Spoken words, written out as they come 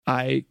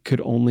I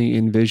could only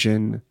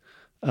envision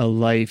a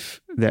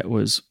life that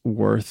was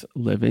worth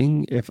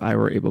living if I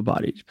were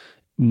able-bodied.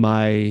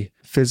 My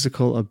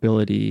physical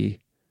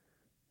ability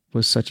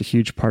was such a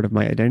huge part of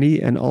my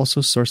identity and also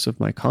source of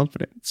my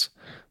confidence.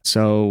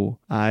 So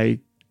I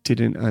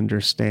didn't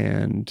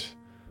understand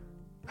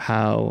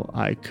how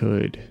I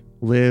could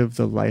live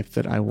the life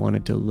that I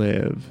wanted to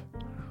live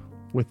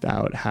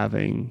without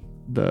having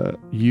the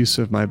use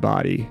of my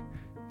body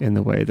in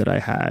the way that I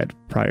had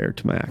prior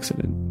to my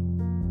accident.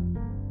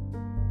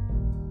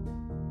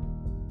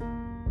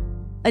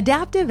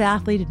 Adaptive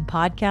athlete and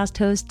podcast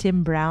host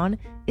Tim Brown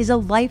is a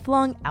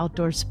lifelong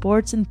outdoor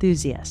sports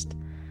enthusiast.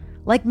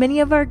 Like many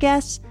of our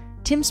guests,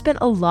 Tim spent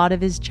a lot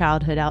of his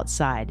childhood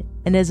outside,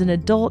 and as an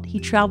adult, he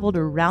traveled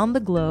around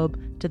the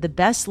globe to the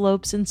best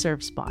slopes and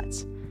surf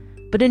spots.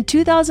 But in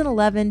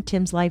 2011,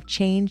 Tim's life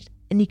changed,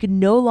 and he could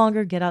no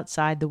longer get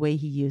outside the way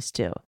he used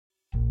to.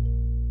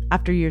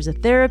 After years of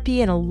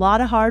therapy and a lot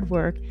of hard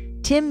work,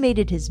 Tim made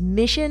it his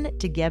mission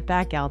to get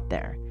back out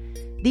there.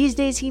 These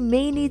days, he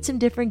may need some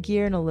different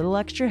gear and a little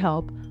extra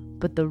help,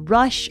 but the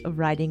rush of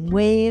riding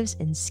waves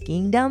and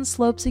skiing down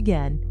slopes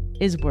again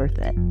is worth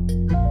it.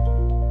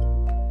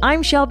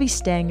 I'm Shelby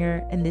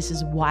Stanger, and this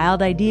is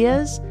Wild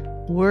Ideas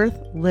Worth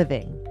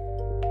Living.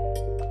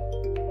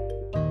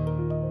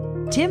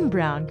 Tim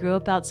Brown grew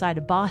up outside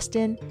of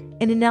Boston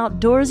in an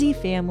outdoorsy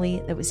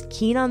family that was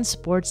keen on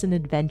sports and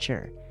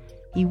adventure.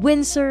 He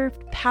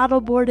windsurfed,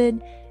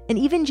 paddleboarded, and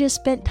even just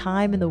spent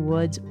time in the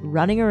woods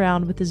running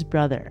around with his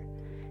brother.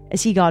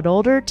 As he got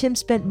older, Tim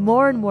spent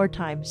more and more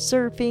time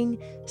surfing,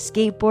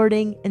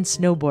 skateboarding, and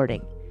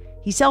snowboarding.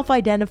 He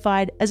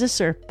self-identified as a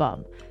surf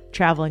bum,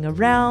 traveling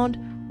around,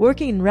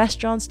 working in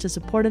restaurants to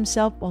support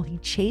himself while he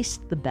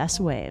chased the best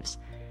waves.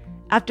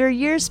 After a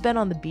year spent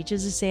on the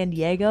beaches of San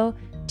Diego,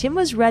 Tim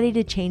was ready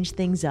to change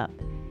things up.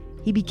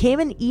 He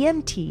became an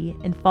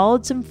EMT and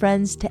followed some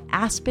friends to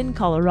Aspen,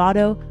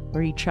 Colorado,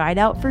 where he tried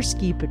out for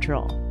ski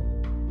patrol.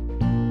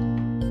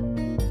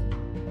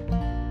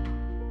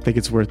 I think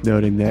it's worth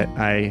noting that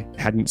I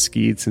hadn't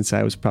skied since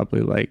I was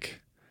probably like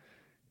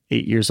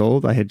 8 years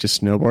old. I had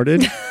just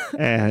snowboarded.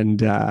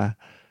 And,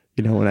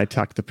 when I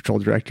talked to the patrol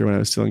director when I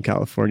was still in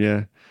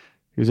California,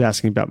 he was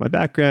asking about my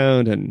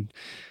background, and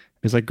I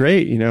was like,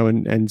 great,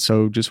 and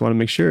so just want to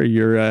make sure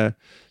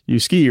you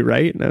ski,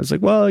 right? And I was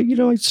like, well, I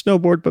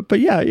snowboard, but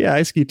yeah,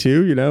 I ski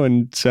too,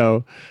 and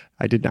so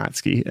I did not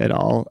ski at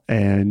all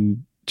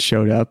and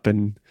showed up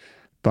and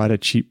bought a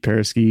cheap pair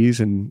of skis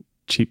and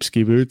cheap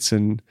ski boots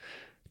and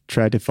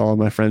tried to follow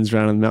my friends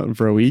around on the mountain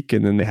for a week.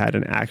 And then they had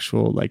an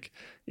actual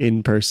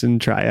in-person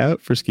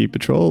tryout for ski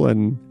patrol,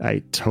 and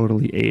I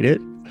totally ate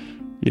it.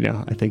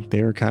 I think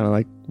they were kind of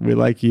like, we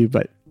like you,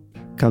 but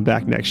come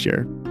back next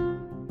year.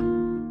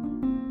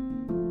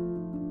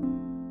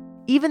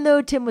 Even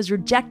though Tim was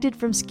rejected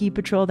from ski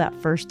patrol that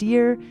first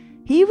year,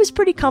 he was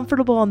pretty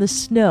comfortable on the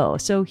snow,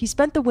 so he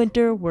spent the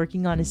winter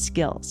working on his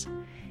skills.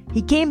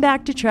 He came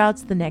back to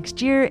tryouts the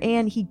next year,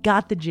 and he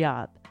got the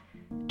job.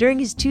 During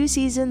his 2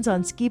 seasons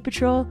on ski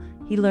patrol,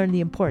 he learned the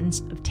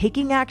importance of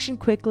taking action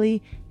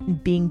quickly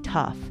and being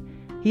tough.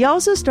 He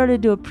also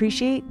started to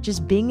appreciate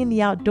just being in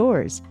the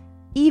outdoors,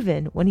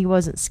 even when he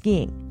wasn't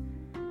skiing.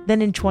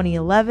 Then in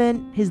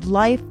 2011, his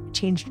life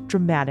changed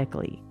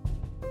dramatically.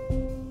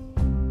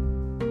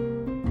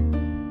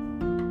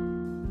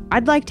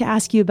 I'd like to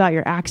ask you about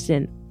your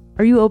accident.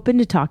 Are you open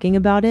to talking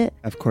about it?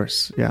 Of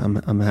course. Yeah,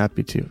 I'm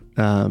happy to.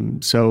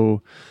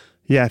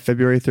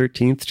 February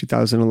 13th,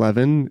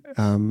 2011,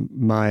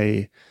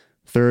 my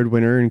third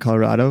winter in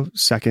Colorado,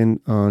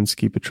 second on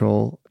ski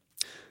patrol.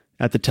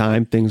 At the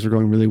time, things were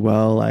going really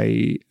well.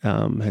 I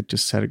had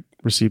just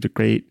received a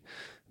great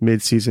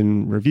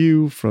mid-season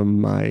review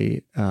from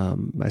my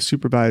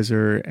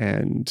supervisor,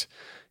 and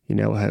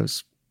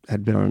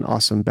had been on an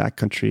awesome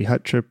backcountry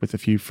hut trip with a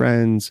few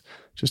friends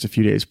just a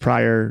few days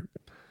prior.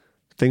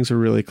 Things were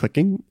really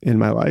clicking in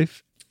my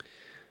life.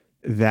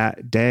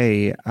 That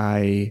day,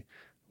 I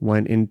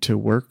went into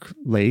work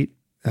late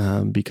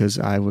because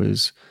I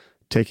was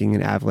taking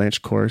an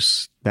avalanche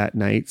course that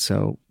night.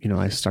 So,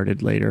 I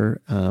started later.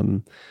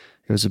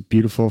 It was a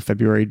beautiful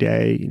February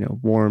day,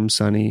 warm,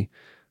 sunny,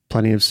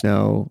 plenty of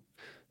snow.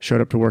 Showed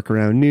up to work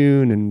around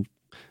noon and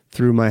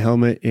threw my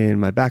helmet in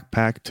my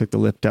backpack, took the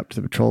lift up to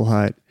the patrol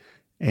hut.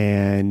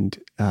 And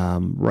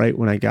right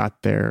when I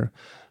got there,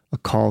 a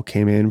call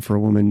came in for a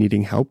woman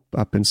needing help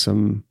up in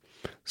some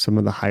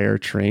of the higher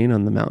terrain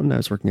on the mountain. I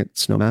was working at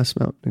Snowmass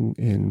Mountain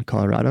in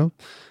Colorado,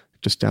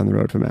 just down the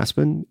road from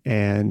Aspen.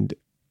 And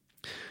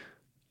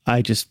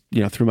I just,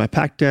 threw my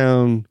pack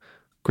down,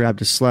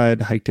 grabbed a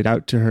sled, hiked it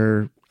out to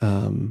her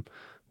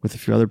with a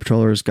few other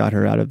patrollers, got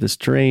her out of this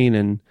terrain,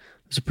 and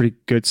it was a pretty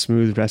good,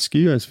 smooth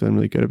rescue. I was feeling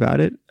really good about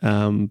it.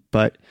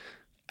 But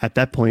at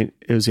that point,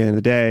 it was the end of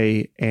the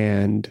day,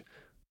 and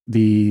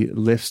the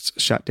lifts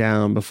shut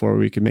down before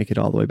we could make it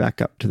all the way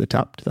back up to the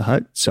top to the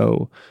hut.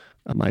 So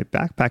my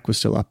backpack was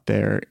still up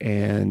there,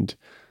 and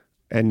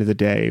end of the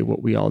day,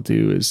 what we all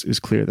do is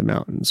clear the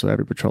mountain. So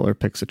every patroller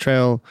picks a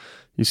trail,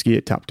 you ski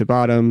it top to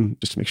bottom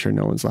just to make sure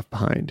no one's left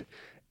behind.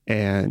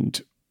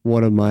 And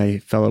one of my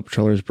fellow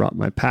patrollers brought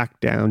my pack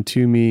down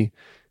to me.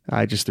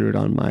 I just threw it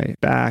on my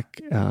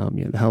back.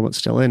 The helmet's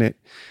still in it,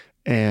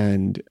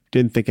 and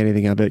didn't think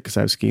anything of it because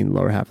I was skiing the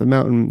lower half of the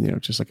mountain,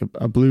 just like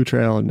a blue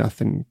trail,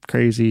 nothing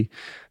crazy.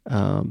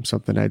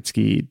 Something I'd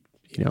skied,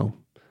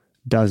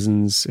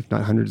 dozens, if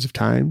not hundreds of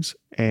times.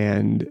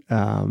 And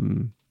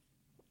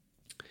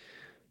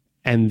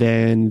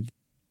then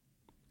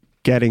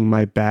getting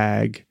my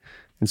bag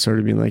and sort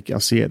of being like, I'll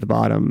see you at the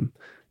bottom,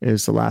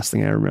 is the last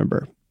thing I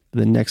remember.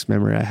 The next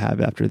memory I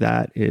have after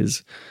that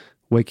is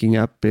waking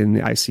up in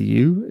the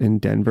ICU in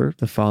Denver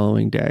the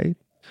following day.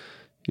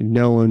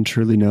 No one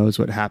truly knows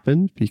what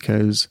happened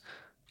because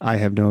I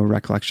have no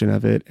recollection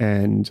of it,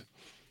 and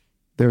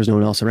there was no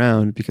one else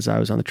around because I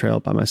was on the trail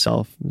by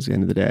myself. It was the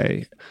end of the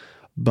day.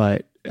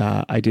 But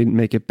I didn't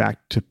make it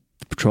back to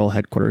patrol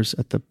headquarters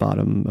at the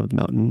bottom of the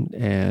mountain.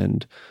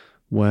 And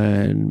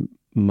when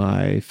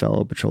my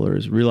fellow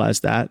patrollers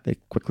realized that, they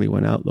quickly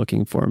went out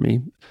looking for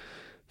me.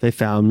 They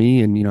found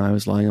me, and, I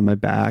was lying on my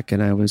back,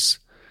 and I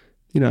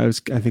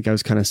think I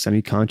was kind of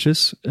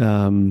semi-conscious,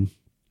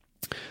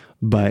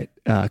 but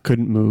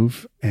couldn't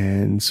move.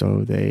 And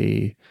so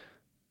they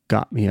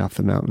got me off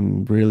the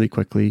mountain really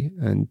quickly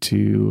and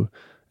to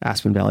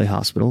Aspen Valley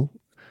Hospital.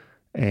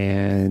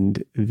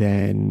 And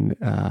then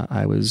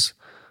I was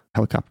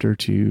helicoptered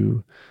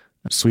to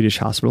a Swedish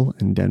hospital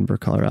in Denver,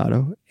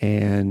 Colorado,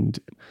 and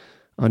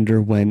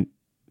underwent,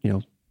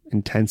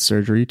 intense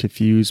surgery to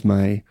fuse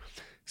my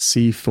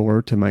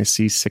C4 to my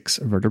C6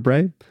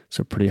 vertebrae.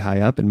 So pretty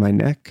high up in my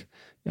neck.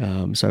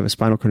 So I have a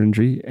spinal cord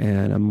injury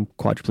and I'm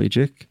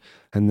quadriplegic.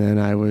 And then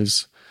I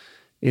was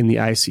in the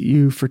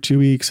ICU for 2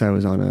 weeks. I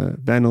was on a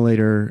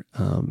ventilator,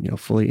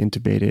 fully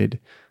intubated.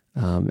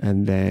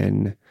 And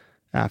then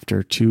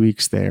after 2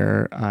 weeks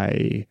there,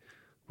 I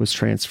was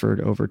transferred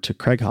over to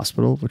Craig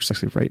Hospital, which is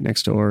actually right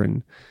next door.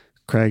 And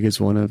Craig is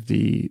one of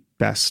the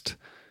best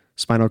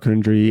spinal cord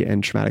injury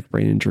and traumatic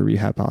brain injury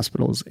rehab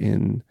hospitals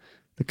in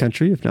the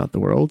country, if not the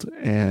world.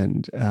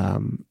 And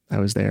I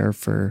was there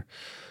for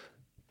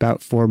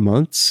about 4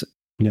 months.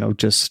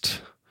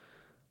 Just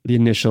the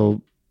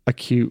initial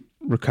acute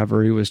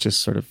recovery was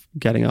just sort of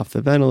getting off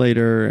the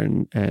ventilator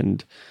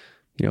and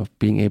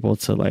being able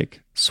to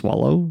like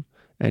swallow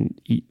and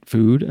eat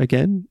food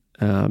again.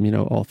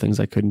 All things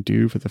I couldn't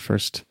do for the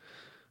first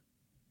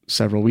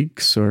several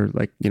weeks or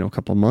a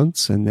couple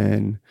months. And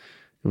then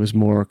it was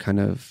more kind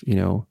of,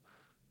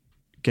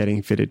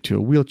 getting fitted to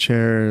a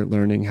wheelchair,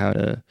 learning how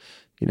to,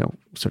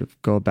 sort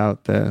of go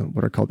about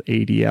what are called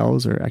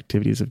ADLs, or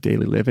activities of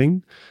daily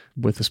living,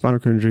 with a spinal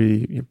cord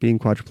injury, being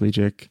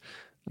quadriplegic,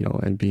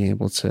 and being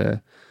able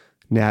to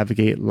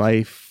navigate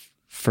life.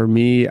 For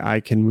me, I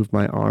can move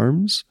my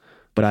arms,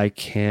 but I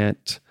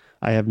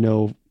have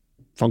no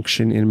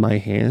function in my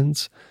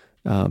hands.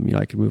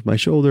 I can move my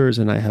shoulders,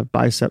 and I have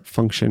bicep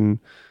function,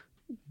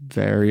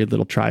 very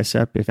little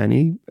tricep, if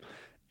any.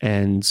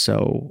 And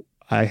so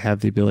I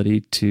have the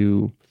ability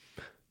to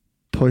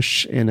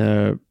push in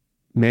a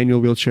manual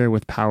wheelchair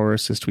with power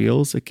assist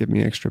wheels that give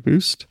me extra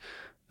boost.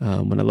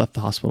 When I left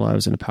the hospital, I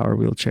was in a power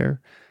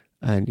wheelchair,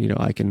 and,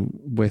 I can,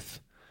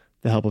 with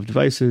the help of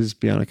devices,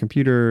 be on a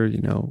computer,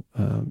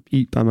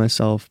 eat by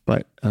myself,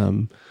 but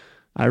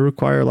I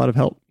require a lot of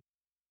help.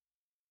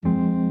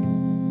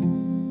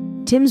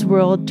 Tim's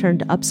world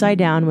turned upside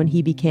down when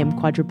he became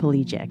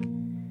quadriplegic.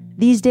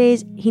 These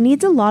days, he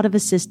needs a lot of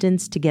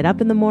assistance to get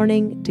up in the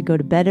morning, to go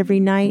to bed every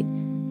night,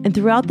 and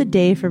throughout the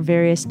day for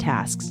various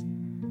tasks.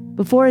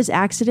 Before his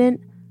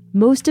accident,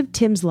 most of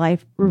Tim's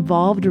life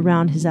revolved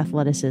around his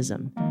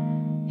athleticism.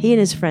 He and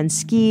his friends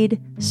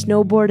skied,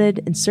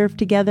 snowboarded, and surfed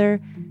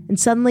together, and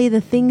suddenly the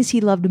things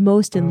he loved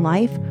most in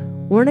life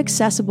weren't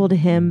accessible to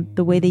him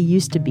the way they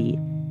used to be.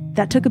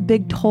 That took a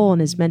big toll on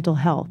his mental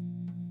health.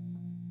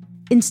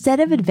 Instead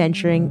of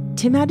adventuring,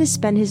 Tim had to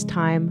spend his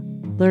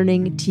time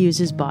learning to use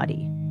his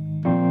body.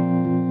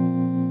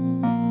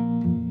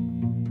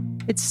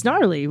 It's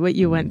gnarly what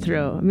you went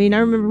through. I mean, I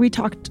remember we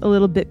talked a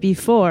little bit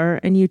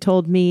before and you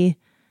told me,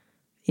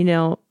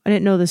 I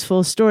didn't know this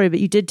full story, but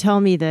you did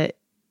tell me that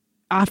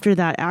after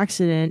that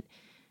accident,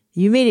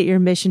 you made it your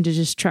mission to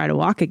just try to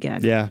walk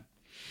again. Yeah.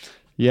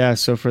 Yeah.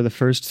 So for the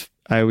first,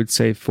 I would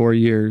say 4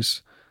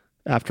 years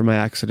after my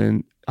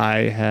accident,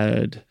 I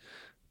had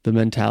the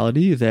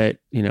mentality that,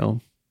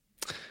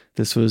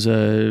 this was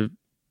a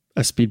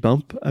speed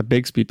bump, a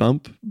big speed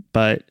bump,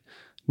 but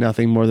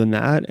nothing more than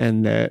that.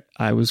 And that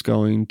I was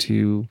going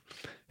to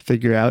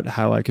figure out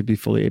how I could be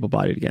fully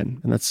able-bodied again.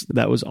 And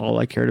that was all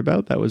I cared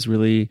about. That was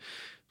really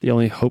the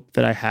only hope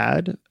that I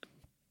had.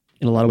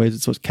 In a lot of ways,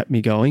 it's what kept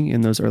me going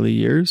in those early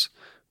years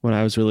when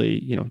I was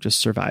really, just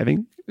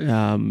surviving.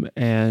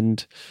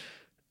 And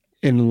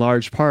in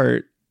large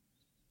part,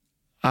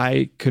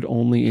 I could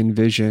only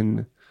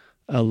envision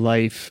a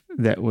life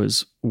that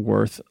was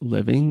worth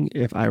living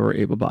if I were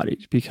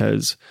able-bodied,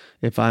 because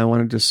if I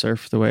wanted to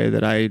surf the way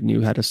that I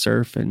knew how to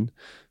surf and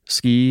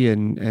ski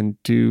and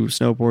do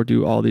snowboard,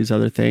 do all these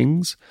other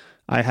things,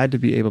 I had to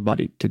be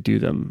able-bodied to do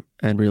them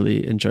and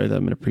really enjoy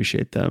them and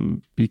appreciate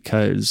them,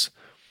 because,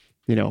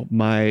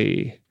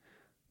 my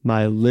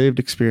my lived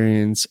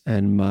experience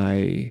and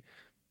my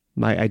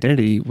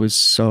identity was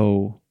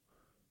so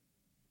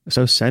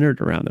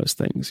centered around those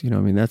things. I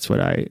mean, that's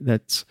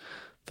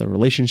the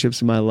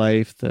relationships in my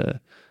life, the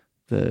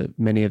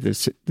many of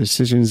the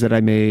decisions that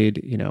I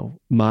made,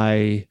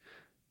 my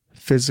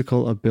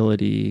physical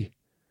ability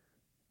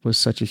was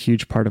such a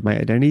huge part of my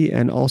identity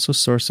and also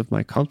source of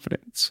my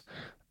confidence.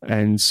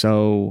 And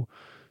so,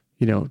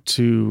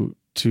 to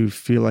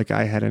feel like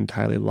I had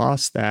entirely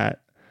lost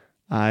that,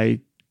 I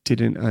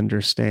didn't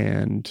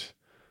understand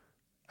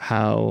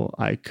how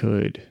I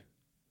could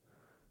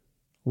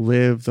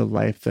live the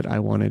life that I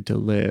wanted to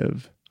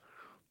live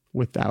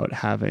without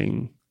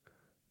having,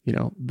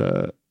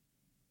 the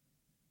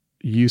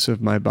use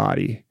of my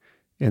body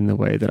in the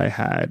way that I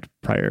had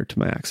prior to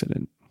my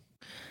accident.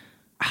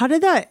 How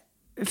did that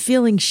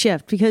feeling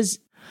shift? Because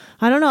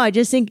I don't know, I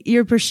just think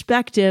your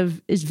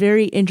perspective is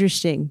very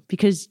interesting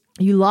because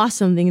you lost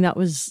something that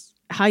was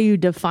how you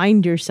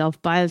defined yourself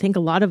by. I think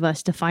a lot of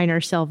us define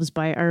ourselves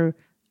by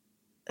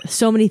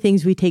so many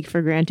things we take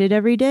for granted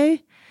every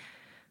day.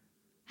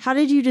 How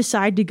did you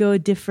decide to go a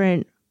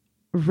different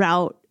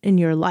route in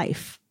your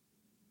life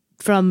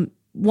from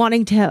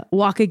wanting to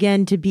walk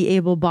again to be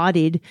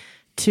able-bodied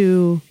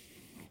to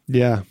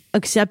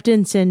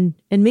acceptance and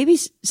maybe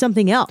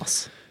something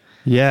else?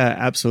 Yeah,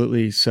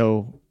 absolutely.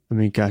 So, I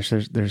mean, gosh,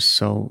 there's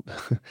so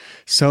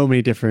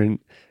many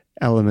different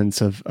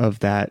elements of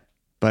that.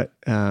 But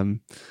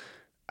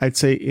I'd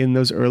say in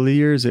those early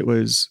years, it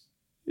was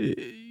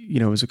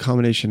a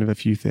combination of a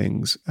few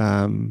things.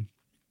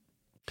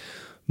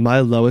 My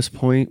lowest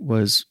point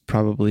was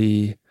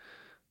probably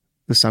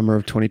the summer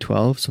of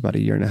 2012. So about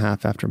a year and a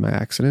half after my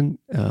accident,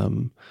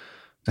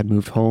 I'd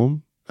moved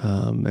home.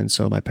 And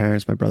so my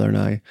parents, my brother and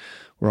I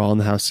were all in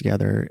the house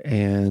together,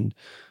 and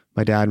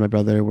my dad and my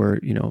brother were,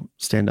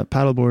 stand-up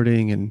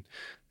paddleboarding and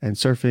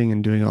surfing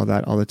and doing all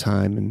that all the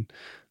time. And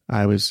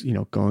I was,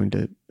 going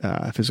to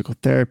physical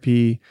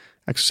therapy,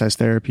 exercise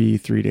therapy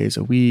 3 days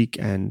a week,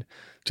 and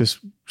just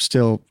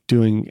still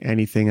doing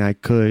anything I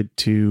could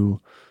to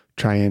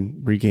try and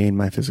regain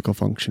my physical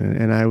function.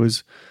 And it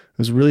was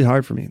really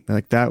hard for me.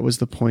 Like, that was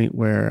the point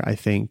where I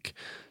think,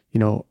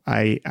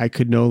 I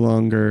could no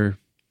longer,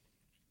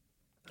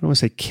 I don't want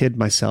to say kid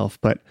myself,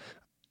 but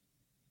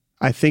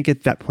I think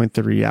at that point,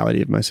 the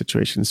reality of my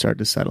situation started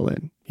to settle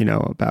in,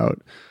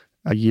 about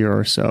a year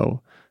or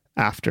so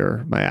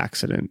after my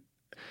accident.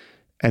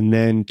 And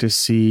then to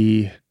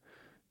see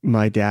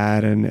my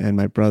dad and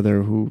my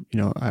brother, who,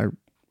 are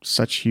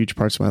such huge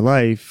parts of my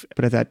life,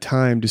 but at that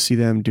time to see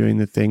them doing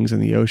the things in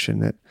the ocean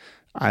that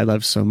I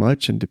love so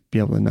much, and to be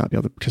able to not be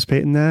able to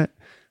participate in that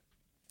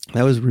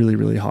was really,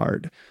 really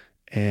hard.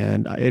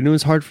 And it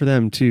was hard for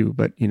them too,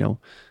 but,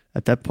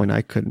 at that point,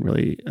 I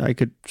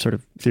could sort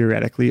of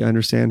theoretically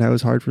understand how it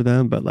was hard for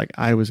them, but like,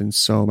 I was in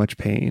so much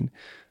pain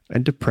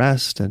and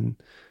depressed, and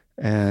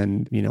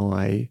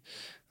I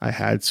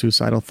had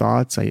suicidal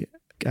thoughts.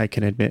 I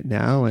can admit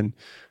now, and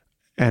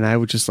I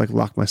would just like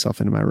lock myself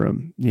into my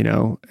room,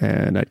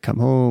 and I'd come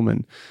home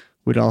and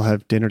we'd all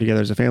have dinner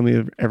together as a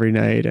family every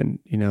night. And,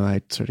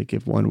 I'd sort of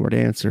give one-word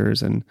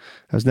answers, and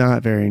I was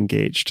not very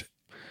engaged.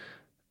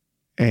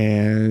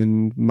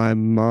 And my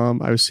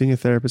mom, I was seeing a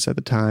therapist at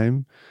the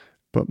time,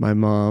 but my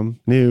mom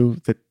knew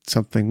that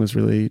something was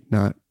really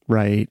not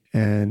right,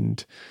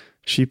 and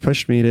she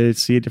pushed me to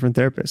see a different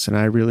therapist. And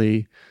I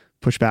really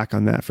pushed back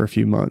on that for a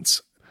few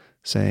months,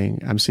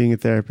 saying, I'm seeing a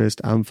therapist,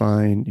 I'm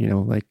fine,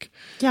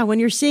 Yeah, when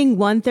you're seeing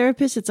one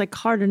therapist, it's like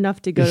hard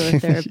enough to go to a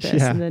therapist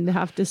and then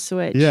have to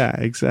switch. Yeah,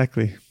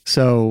 exactly.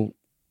 So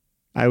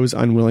I was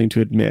unwilling to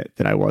admit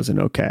that I wasn't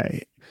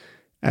okay.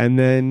 And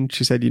then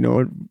she said,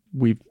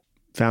 we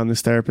found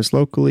this therapist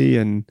locally,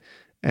 and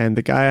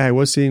the guy I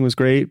was seeing was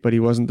great, but he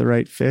wasn't the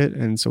right fit.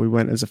 And so we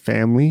went as a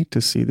family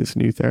to see this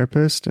new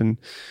therapist. And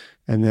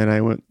then I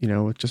went,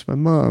 with just my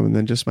mom, and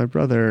then just my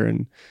brother.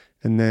 And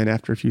then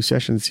after a few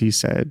sessions, he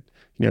said,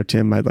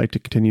 Tim, I'd like to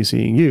continue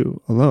seeing you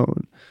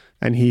alone.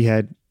 And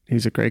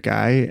he's a great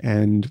guy,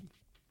 and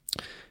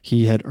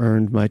he had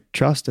earned my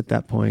trust at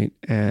that point.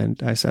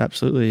 And I said,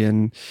 absolutely.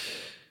 And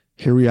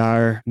here we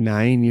are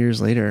 9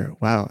 years later.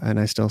 Wow. And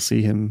I still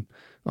see him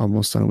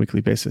almost on a weekly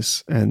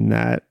basis.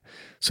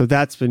 So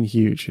that's been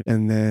huge.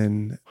 And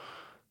then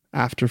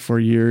after 4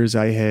 years,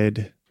 I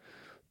had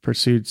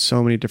pursued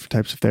so many different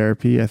types of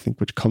therapy, I think,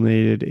 which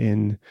culminated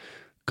in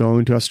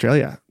going to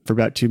Australia for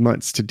about 2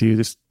 months to do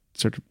this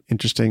sort of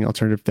interesting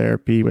alternative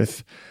therapy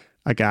with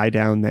a guy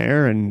down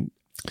there. And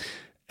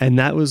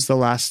that was the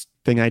last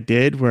thing I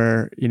did,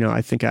 where,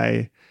 I think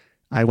I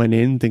went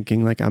in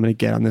thinking like, I'm going to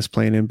get on this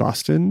plane in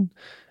Boston,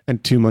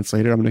 and 2 months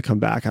later, I'm going to come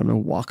back, I'm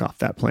going to walk off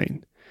that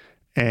plane.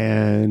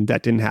 And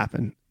that didn't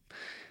happen.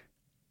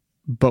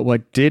 But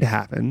what did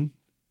happen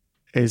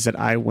is that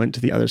I went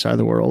to the other side of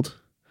the world,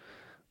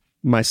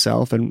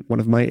 myself and one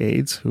of my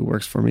aides who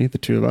works for me, the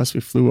two of us, we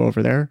flew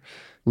over there,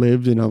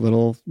 lived in a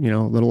little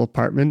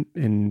apartment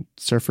in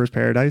Surfer's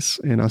Paradise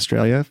in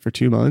Australia for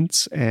 2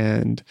 months,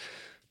 and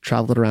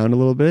traveled around a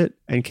little bit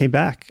and came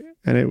back,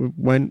 and it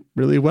went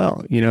really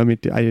well.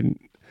 I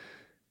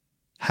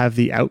have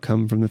the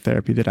outcome from the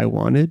therapy that I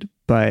wanted,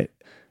 but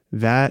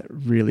that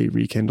really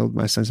rekindled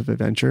my sense of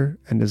adventure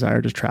and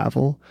desire to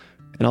travel,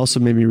 and also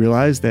made me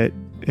realize that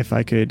if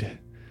I could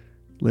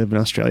live in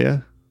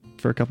Australia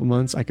for a couple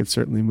months, I could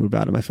certainly move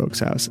out of my folks'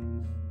 house.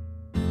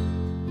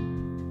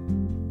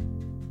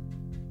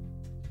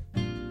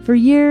 For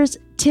years,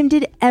 Tim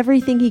did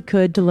everything he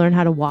could to learn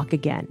how to walk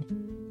again.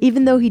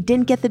 Even though he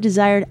didn't get the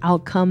desired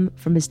outcome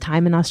from his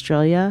time in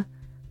Australia,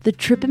 the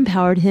trip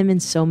empowered him in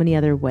so many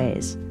other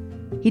ways.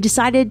 He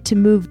decided to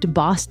move to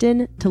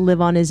Boston to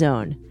live on his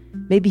own.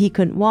 Maybe he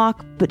couldn't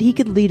walk, but he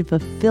could lead a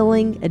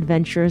fulfilling,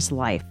 adventurous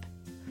life.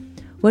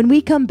 When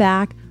we come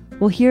back,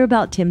 we'll hear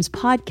about Tim's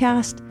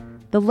podcast,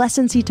 the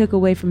lessons he took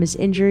away from his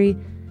injury,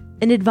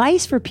 and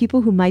advice for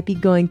people who might be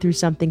going through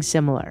something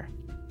similar.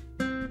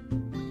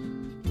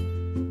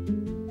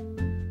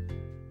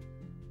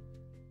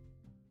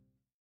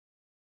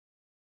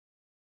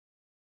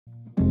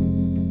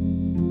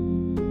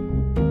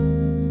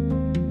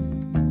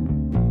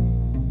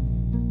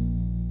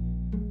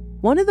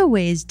 One of the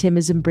ways Tim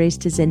has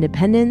embraced his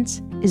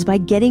independence is by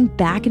getting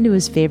back into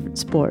his favorite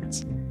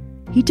sports.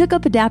 He took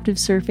up adaptive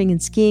surfing and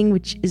skiing,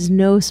 which is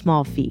no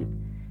small feat.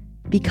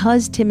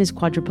 Because Tim is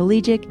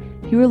quadriplegic,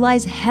 he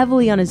relies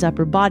heavily on his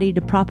upper body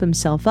to prop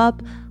himself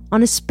up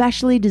on a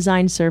specially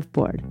designed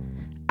surfboard.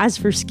 As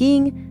for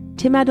skiing,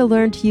 Tim had to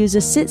learn to use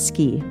a sit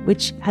ski,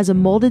 which has a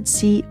molded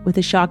seat with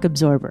a shock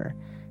absorber.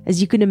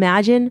 As you can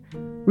imagine,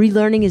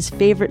 relearning his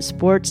favorite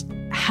sports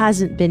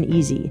hasn't been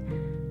easy.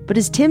 But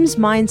as Tim's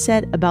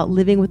mindset about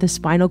living with a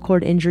spinal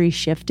cord injury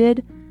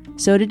shifted,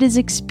 so did his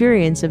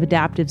experience of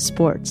adaptive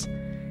sports.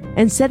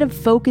 Instead of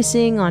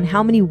focusing on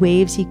how many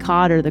waves he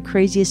caught or the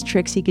craziest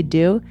tricks he could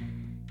do,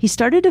 he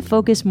started to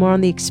focus more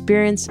on the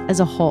experience as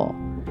a whole,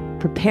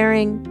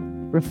 preparing,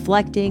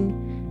 reflecting,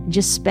 and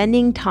just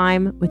spending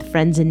time with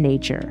friends in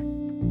nature.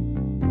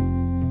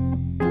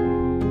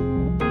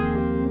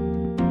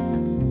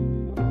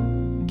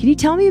 Can you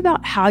tell me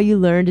about how you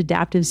learned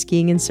adaptive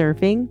skiing and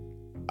surfing?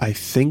 I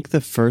think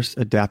the first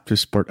adaptive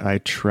sport I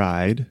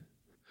tried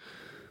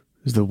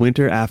was the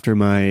winter after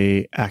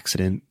my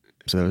accident.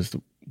 So that was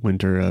the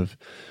winter of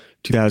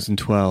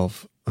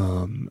 2012.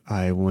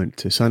 I went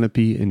to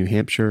Sunapee in New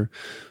Hampshire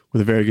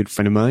with a very good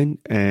friend of mine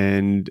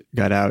and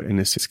got out in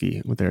a sit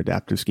ski with their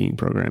adaptive skiing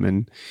program.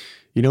 And,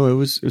 you know, it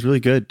was really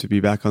good to be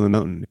back on the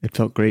mountain. It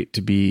felt great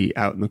to be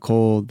out in the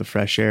cold, the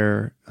fresh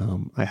air.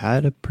 I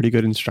had a pretty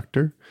good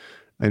instructor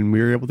and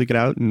we were able to get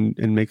out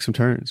and make some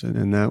turns.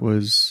 And that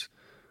was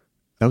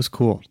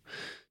cool.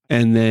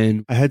 And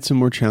then I had some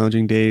more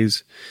challenging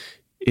days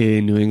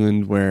in New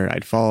England where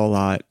I'd fall a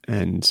lot,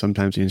 and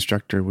sometimes the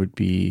instructor would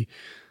be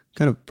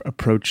kind of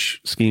approach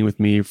skiing with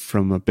me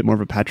from a bit more of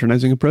a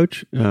patronizing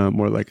approach,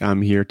 more like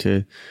I'm here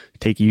to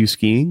take you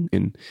skiing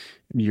and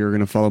you're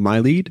going to follow my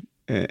lead.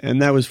 And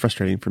that was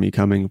frustrating for me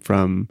coming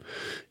from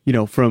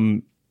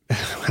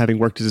having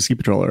worked as a ski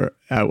patroller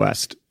out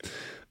west.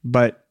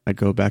 But I'd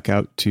go back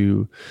out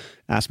to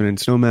Aspen and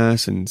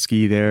Snowmass and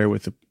ski there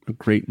with a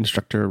great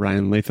instructor,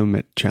 Ryan Latham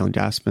at Challenge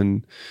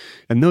Aspen.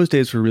 And those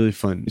days were really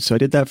fun. So I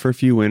did that for a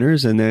few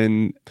winters. And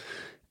then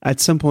at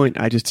some point,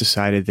 I just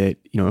decided that,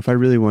 if I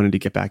really wanted to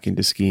get back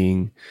into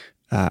skiing,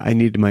 I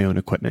needed my own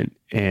equipment.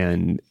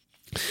 And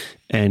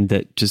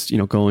that just,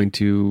 going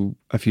to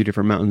a few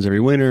different mountains every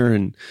winter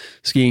and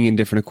skiing in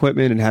different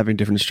equipment and having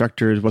different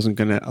instructors wasn't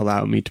going to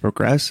allow me to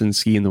progress and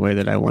ski in the way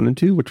that I wanted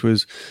to, which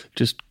was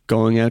just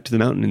going out to the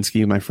mountain and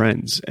skiing with my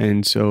friends.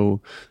 And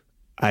so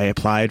I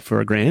applied for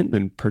a grant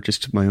and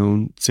purchased my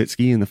own sit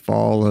ski in the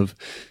fall of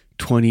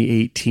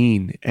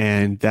 2018.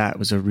 And that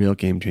was a real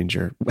game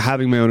changer.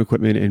 Having my own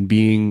equipment and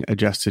being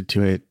adjusted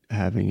to it,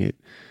 having it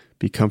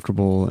be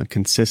comfortable and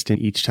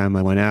consistent each time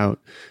I went out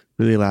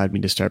really allowed me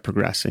to start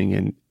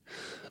progressing.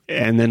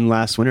 And then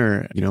last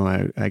winter,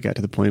 I got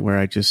to the point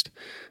where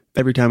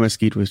every time I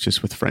skied was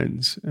just with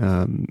friends.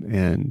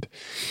 And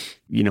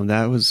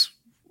that was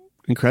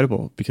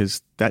incredible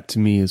because that to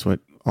me is what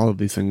all of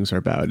these things are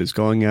about, is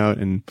going out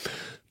and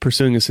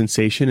pursuing a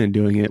sensation and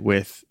doing it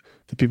with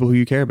the people who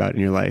you care about in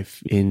your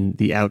life in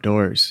the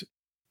outdoors.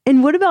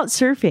 And what about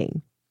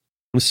surfing?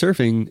 With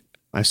surfing,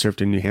 I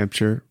surfed in New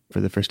Hampshire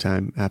for the first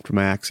time after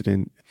my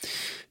accident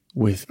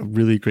with a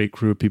really great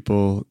crew of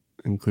people,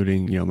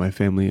 including, my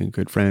family and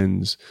good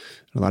friends,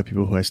 and a lot of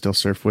people who I still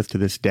surf with to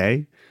this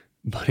day.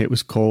 But it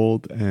was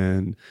cold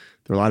and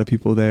there were a lot of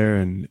people there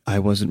and I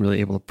wasn't really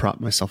able to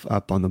prop myself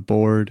up on the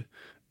board.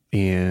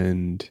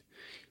 And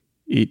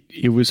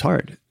it was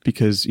hard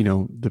because,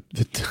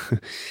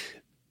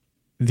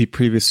 the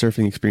previous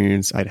surfing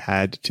experience I'd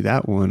had to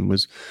that one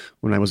was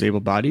when I was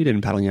able-bodied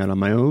and paddling out on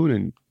my own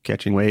and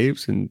catching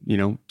waves and,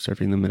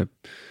 surfing them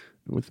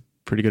with a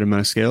pretty good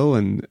amount of skill.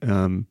 And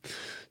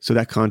so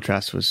that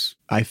contrast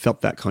I felt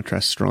that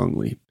contrast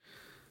strongly.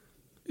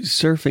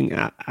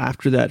 Surfing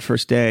after that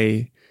first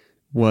day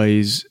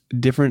was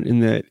different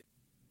in that,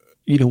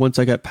 once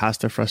I got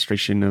past the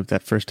frustration of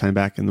that first time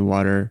back in the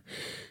water,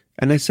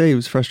 and I say it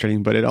was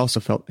frustrating, but it also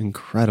felt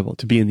incredible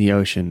to be in the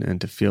ocean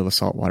and to feel the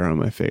salt water on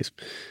my face.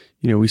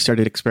 We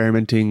started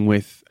experimenting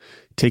with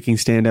taking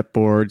stand-up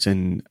boards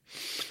and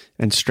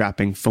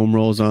strapping foam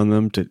rolls on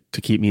them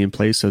to keep me in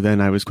place. So then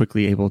I was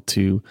quickly able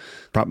to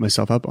prop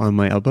myself up on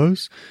my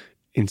elbows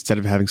instead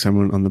of having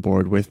someone on the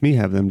board with me,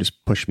 have them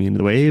just push me into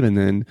the wave and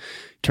then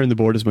turn the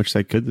board as much as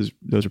I could.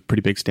 Those are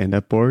pretty big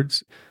stand-up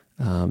boards.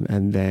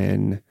 And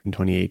then in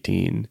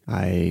 2018,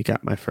 I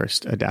got my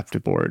first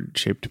adaptive board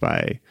shaped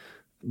by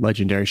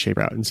legendary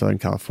shaper out in Southern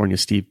California,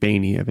 Steve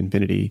Bainey of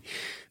Infinity.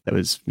 That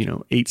was,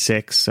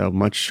 8'6", so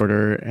much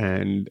shorter,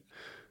 and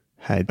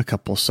had a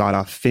couple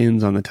sawed-off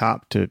fins on the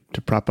top to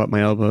prop up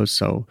my elbows.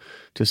 So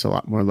just a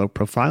lot more low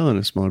profile and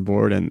a smaller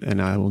board.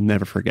 And I will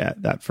never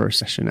forget that first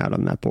session out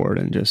on that board.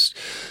 And just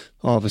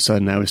all of a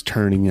sudden I was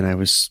turning and I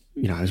was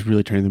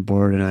really turning the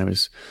board and I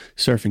was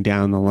surfing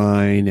down the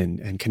line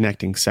and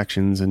connecting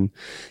sections. And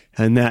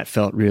that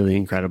felt really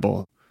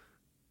incredible.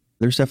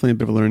 There's definitely a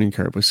bit of a learning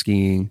curve with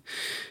skiing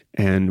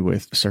and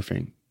with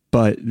surfing.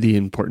 But the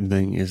important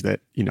thing is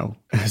that,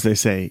 as they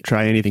say,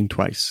 try anything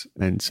twice.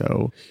 And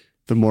so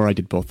the more I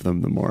did both of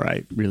them, the more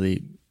I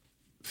really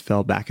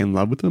fell back in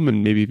love with them.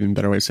 And maybe even a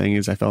better way of saying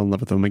is I fell in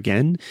love with them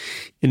again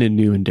in a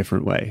new and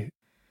different way.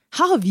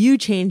 How have you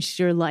changed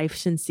your life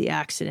since the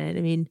accident?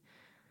 I mean,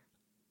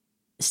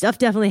 stuff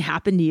definitely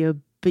happened to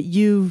you, but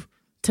you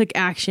took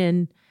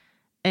action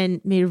and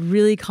made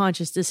really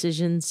conscious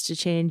decisions to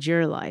change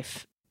your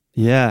life.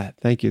 Yeah,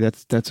 thank you.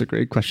 That's a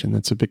great question.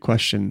 That's a big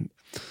question.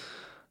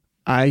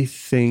 I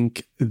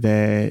think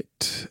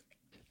that,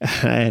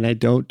 and I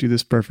don't do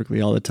this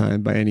perfectly all the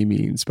time by any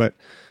means, but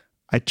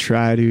I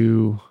try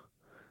to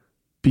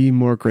be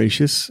more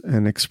gracious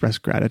and express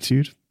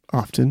gratitude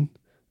often.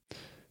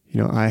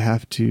 I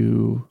have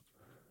to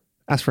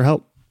ask for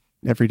help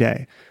every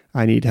day.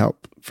 I need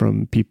help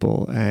from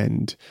people,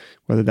 and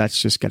whether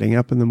that's just getting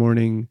up in the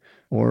morning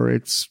or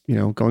it's,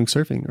 going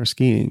surfing or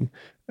skiing,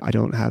 I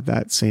don't have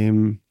that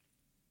same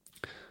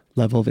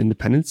level of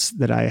independence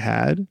that I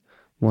had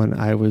when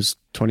I was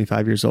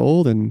 25 years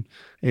old and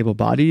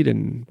able-bodied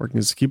and working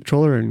as a ski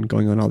patroller and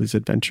going on all these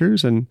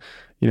adventures. And,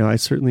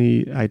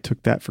 I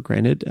took that for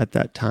granted at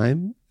that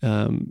time.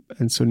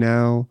 And so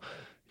now,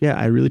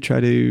 I really try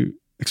to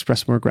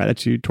express more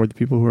gratitude toward the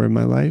people who are in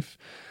my life.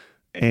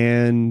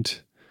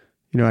 And,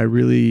 I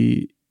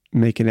really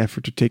make an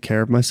effort to take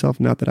care of myself.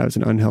 Not that I was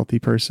an unhealthy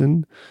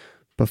person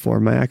before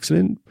my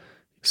accident.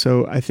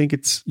 So I think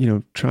it's,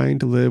 trying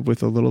to live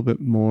with a little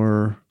bit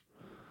more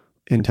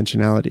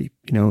intentionality,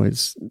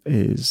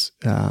 is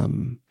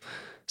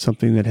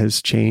something that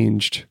has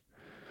changed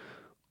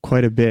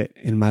quite a bit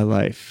in my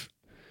life.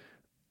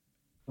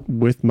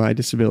 With my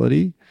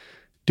disability,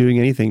 doing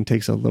anything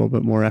takes a little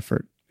bit more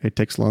effort. It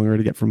takes longer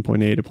to get from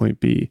point A to point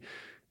B.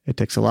 It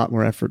takes a lot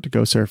more effort to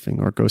go surfing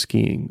or go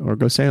skiing or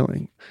go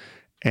sailing.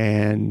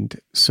 And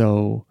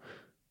so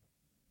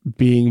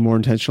being more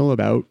intentional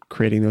about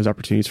creating those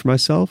opportunities for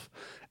myself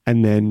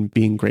and then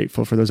being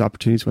grateful for those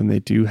opportunities when they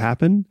do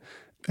happen.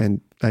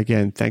 And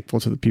again, thankful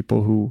to the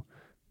people who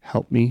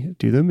help me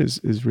do them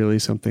is really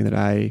something that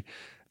I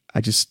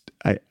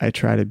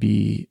try to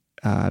be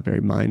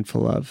very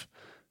mindful of.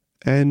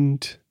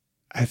 And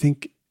I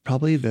think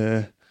probably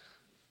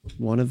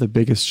one of the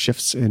biggest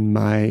shifts in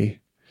my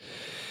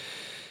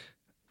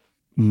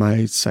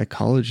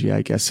psychology,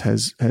 I guess,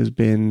 has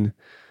been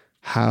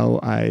how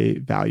I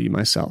value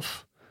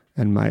myself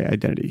and my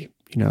identity,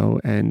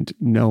 and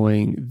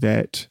knowing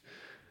that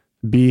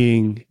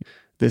being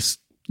this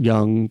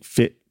young,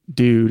 fit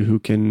dude who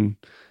can,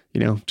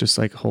 just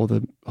like hold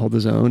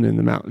his own in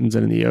the mountains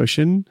and in the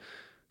ocean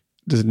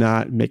does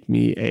not make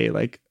me a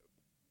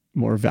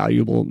more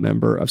valuable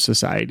member of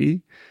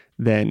society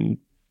than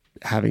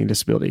having a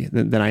disability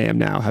than I am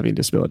now having a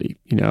disability,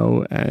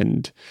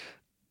 and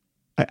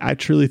I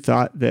truly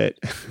thought that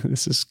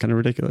this is kind of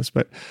ridiculous,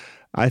 but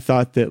I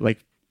thought that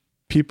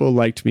people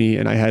liked me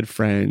and I had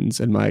friends,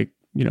 and my,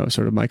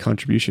 sort of my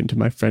contribution to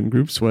my friend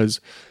groups was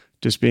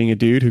just being a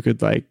dude who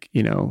could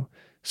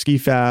ski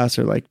fast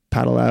or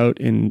paddle out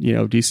in,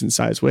 decent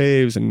sized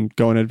waves and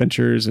go on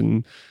adventures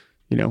and,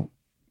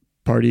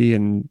 party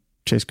and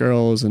chase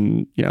girls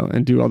and,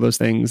 and do all those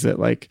things that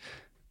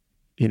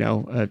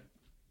a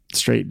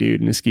straight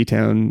dude in a ski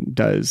town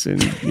does.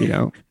 And,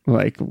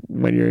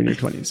 when you're in your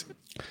 20s.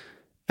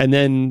 And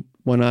then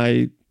when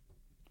I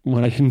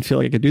didn't feel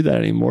like I could do that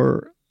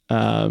anymore,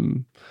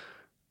 that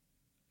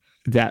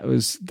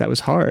was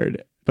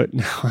hard, but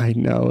now I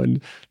know,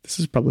 and this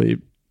is probably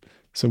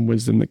some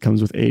wisdom that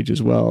comes with age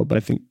as well. But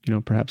I think,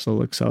 perhaps a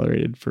little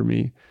accelerated for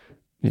me,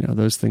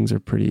 those things are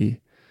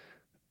pretty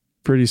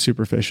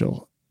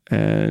superficial,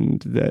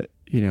 and that,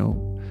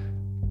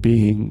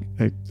 being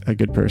a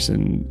good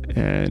person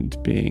and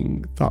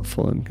being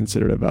thoughtful and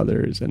considerate of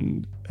others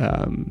and,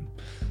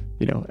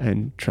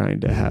 and trying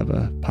to have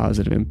a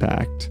positive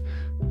impact,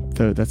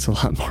 though that's a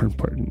lot more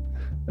important,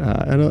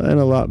 and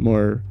a lot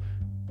more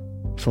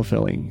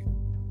fulfilling.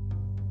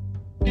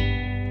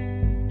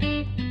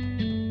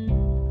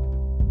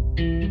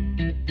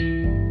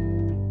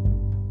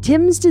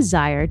 Tim's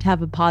desire to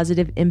have a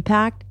positive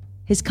impact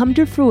has come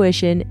to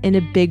fruition in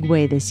a big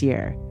way this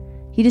year.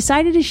 He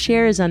decided to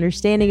share his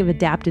understanding of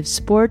adaptive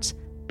sports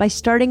by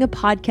starting a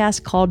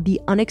podcast called The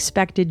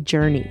Unexpected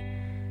Journey.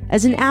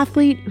 As an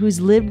athlete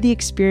who's lived the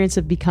experience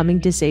of becoming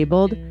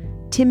disabled,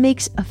 Tim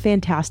makes a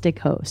fantastic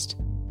host.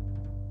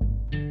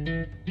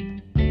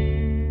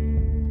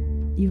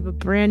 You have a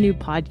brand new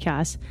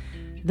podcast,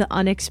 The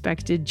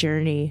Unexpected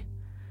Journey.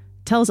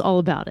 Tell us all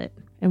about it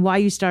and why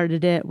you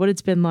started it, what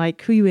it's been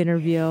like, who you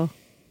interview.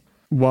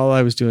 While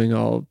I was doing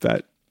all of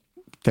that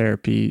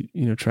therapy,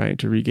 trying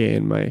to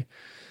regain my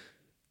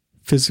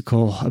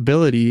physical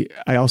ability,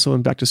 I also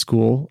went back to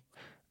school.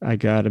 I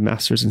got a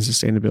master's in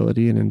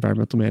sustainability and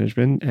environmental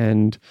management,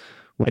 and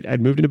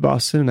I'd moved into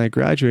Boston and I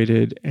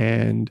graduated,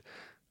 and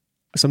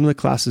some of the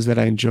classes that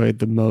I enjoyed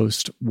the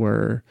most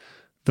were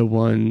the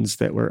ones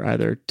that were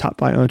either taught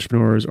by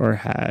entrepreneurs or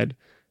had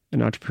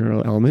an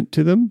entrepreneurial element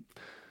to them.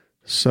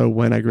 So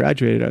when I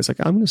graduated, I was like,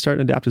 I'm going to start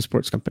an adaptive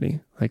sports company.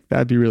 Like,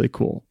 that'd be really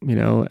cool,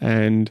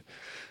 and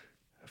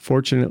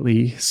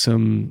fortunately,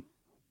 some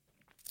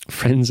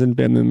friends and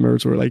family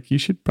members were like, you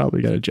should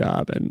probably get a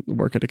job and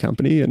work at a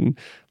company and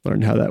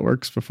learn how that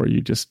works before you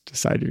just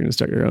decide you're going to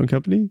start your own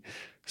company.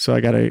 So I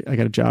got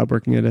a job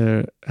working at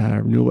a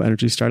renewable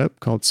energy startup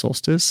called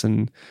Solstice,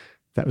 and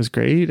that was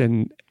great.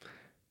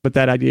 But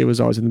that idea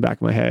was always in the back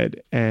of my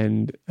head.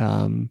 And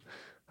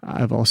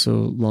I've also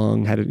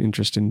long had an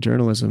interest in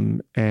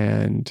journalism.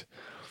 And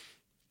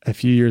a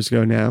few years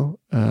ago now,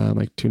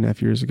 like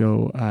 2.5 years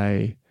ago,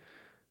 I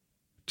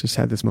just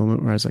had this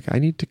moment where I was like, I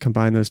need to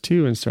combine those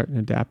two and start an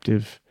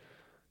adaptive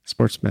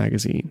sports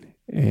magazine.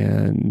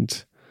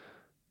 And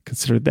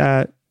considered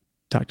that,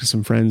 talked to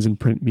some friends in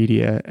print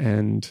media,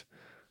 and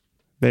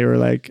they were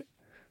like,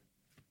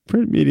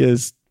 print media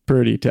is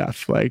pretty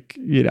tough. Like,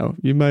 you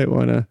might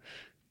want to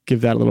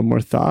give that a little more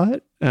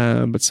thought.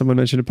 But someone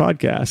mentioned a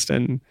podcast,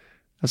 and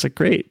I was like,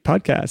 great,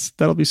 podcast.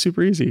 That'll be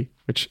super easy,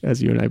 which,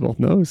 as you and I both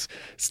know, it's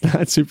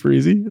not super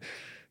easy.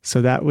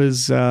 So that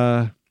was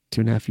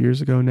 2.5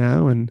 years ago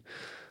now, and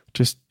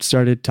just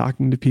started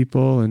talking to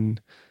people and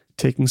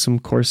taking some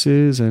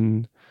courses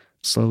and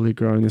slowly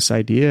growing this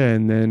idea.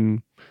 And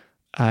then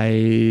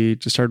I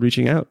just started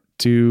reaching out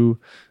to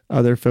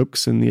other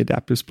folks in the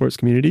adaptive sports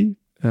community,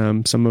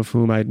 some of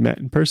whom I'd met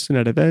in person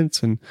at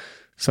events, and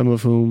some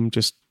of whom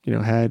just,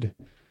 had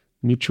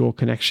mutual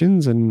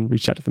connections, and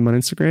reached out to them on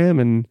Instagram.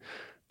 And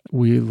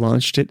we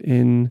launched it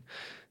in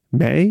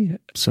May.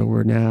 So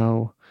we're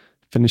now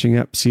finishing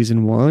up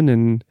season 1.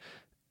 And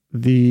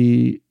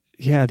the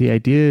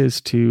idea is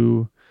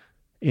to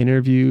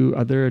interview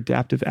other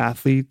adaptive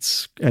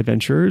athletes,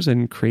 adventurers,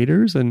 and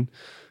creators, and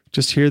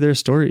just hear their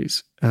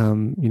stories.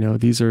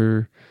 These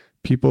are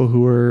people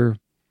who are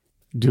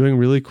doing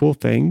really cool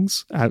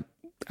things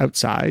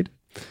outside,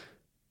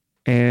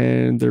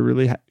 and they're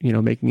really,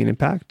 making an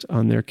impact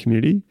on their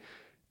community.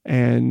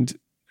 And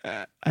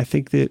I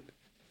think that,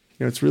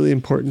 it's really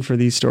important for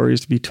these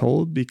stories to be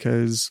told,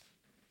 because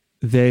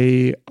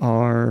they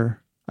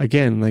are,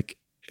 again, like,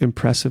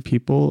 impressive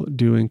people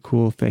doing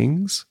cool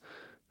things,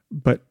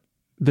 but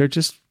they're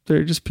just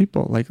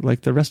people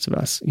like the rest of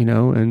us,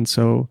 And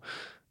so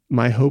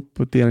my hope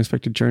with The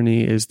Unexpected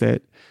Journey is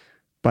that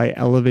by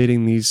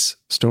elevating these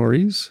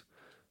stories,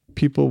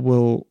 people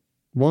will,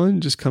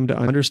 one, just come to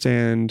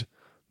understand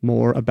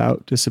more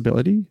about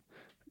disability.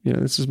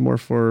 This is more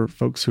for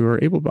folks who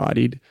are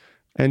able-bodied,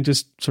 and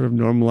just sort of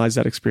normalize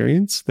that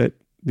experience, that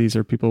these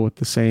are people with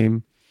the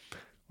same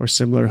or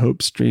similar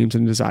hopes, dreams,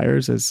 and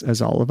desires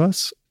as all of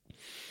us.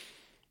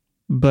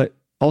 But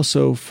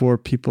also for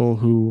people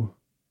who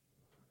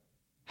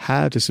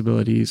have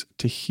disabilities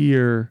to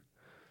hear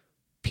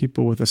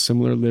people with a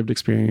similar lived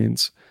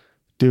experience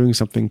doing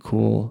something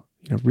cool,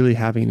 really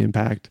having an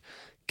impact,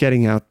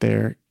 getting out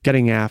there,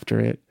 getting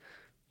after it,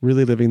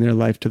 really living their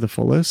life to the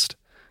fullest.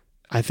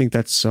 I think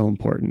that's so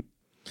important.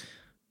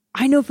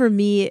 I know for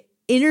me,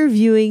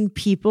 interviewing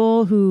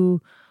people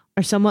who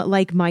are somewhat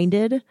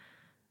like-minded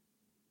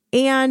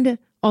and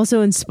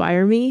also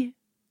inspire me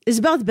is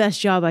about the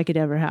best job I could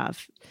ever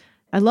have.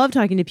 I love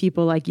talking to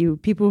people like you,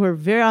 people who are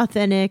very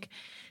authentic,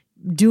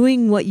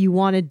 doing what you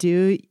want to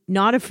do,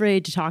 not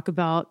afraid to talk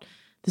about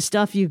the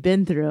stuff you've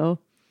been through.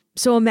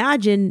 So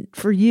imagine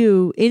for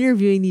you,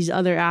 interviewing these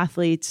other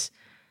athletes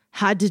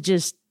had to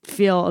just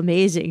feel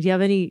amazing. Do you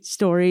have any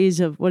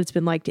stories of what it's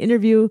been like to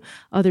interview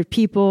other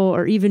people,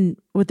 or even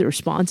what the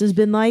response has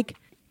been like?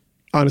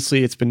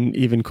 Honestly, it's been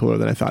even cooler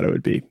than I thought it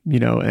would be,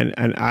 and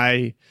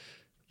I,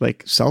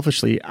 like,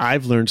 selfishly,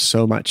 I've learned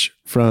so much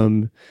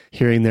from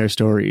hearing their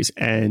stories,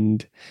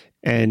 and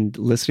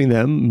listening to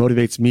them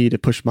motivates me to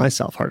push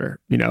myself harder,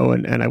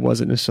 and I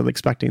wasn't necessarily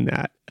expecting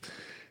that.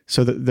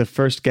 So the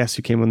first guest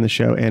who came on the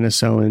show, Anna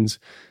Sowens,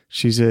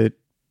 she's a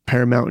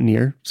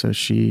paramountaineer. So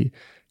she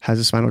has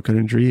a spinal cord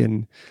injury,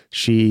 and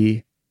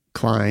she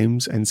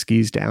climbs and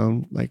skis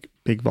down like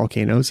big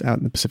volcanoes out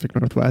in the Pacific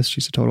Northwest.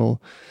 She's a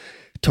total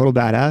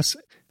badass.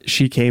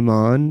 She came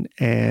on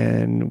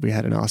and we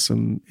had an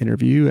awesome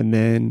interview. And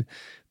then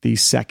the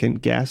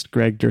second guest,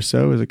 Greg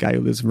Durso, is a guy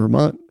who lives in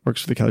Vermont,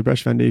 works for the Kelly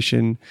Brush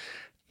Foundation.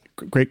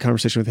 Great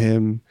conversation with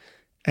him.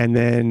 And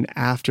then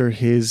after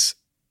his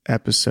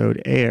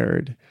episode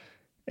aired,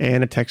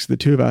 Anna texted the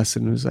two of us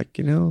and was like,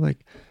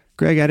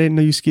 Greg, I didn't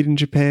know you skied in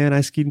Japan.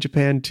 I skied in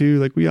Japan too.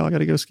 Like, we all got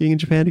to go skiing in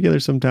Japan together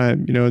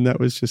sometime, and that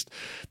was just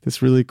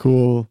this really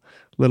cool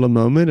little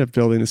moment of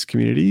building this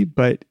community.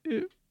 But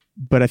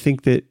I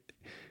think that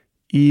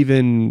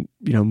even,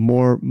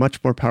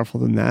 much more powerful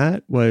than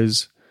that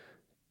was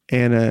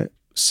Anna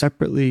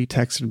separately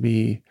texted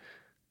me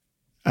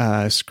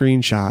a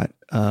screenshot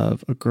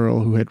of a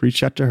girl who had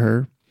reached out to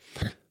her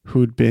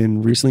who'd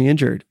been recently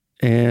injured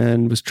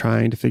and was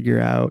trying to figure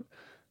out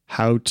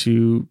how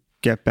to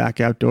get back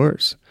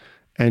outdoors.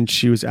 And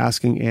she was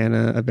asking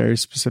Anna a very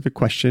specific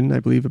question, I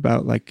believe,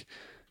 about like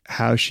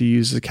how she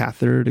uses a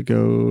catheter to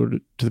go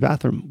to the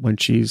bathroom when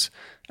she's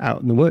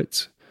out in the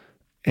woods.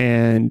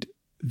 And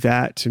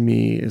that to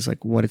me is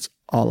like what it's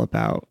all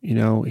about.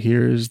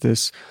 Here's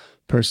this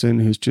person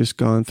who's just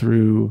gone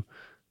through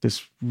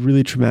this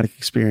really traumatic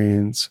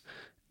experience,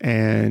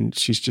 and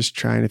she's just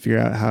trying to figure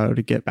out how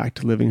to get back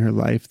to living her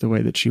life the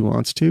way that she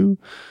wants to.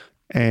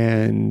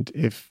 And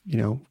if,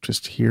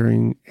 just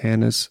hearing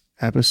Anna's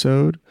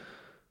episode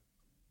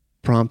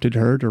prompted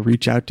her to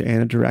reach out to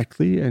Anna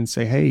directly and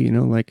say, hey,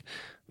 I'm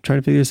trying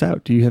to figure this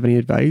out. Do you have any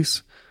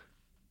advice?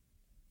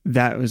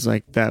 That was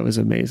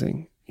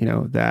amazing.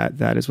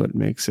 That is what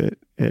makes it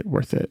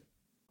worth it.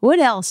 What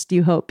else do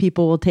you hope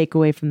people will take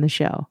away from the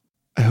show?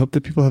 I hope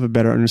that people have a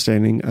better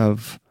understanding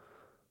of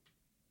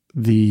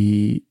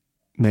the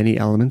many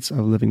elements of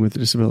living with a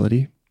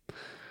disability,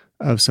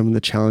 of some of the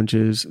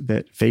challenges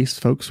that face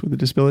folks with a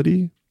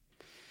disability.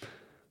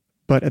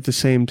 But at the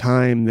same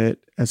time that,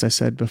 as I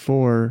said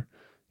before,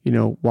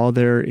 while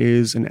there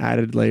is an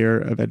added layer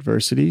of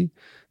adversity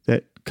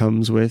that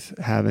comes with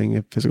having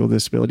a physical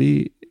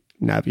disability,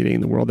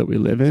 navigating the world that we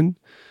live in,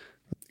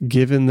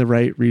 given the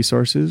right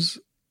resources,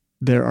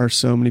 there are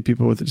so many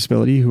people with a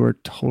disability who are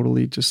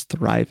totally just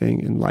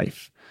thriving in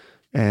life.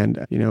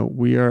 And,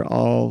 we are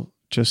all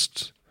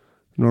just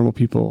normal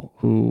people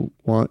who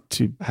want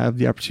to have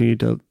the opportunity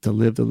to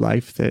live the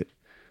life that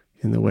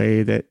in the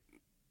way that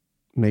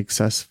makes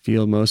us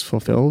feel most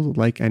fulfilled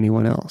like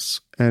anyone else.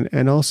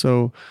 And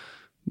also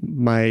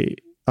my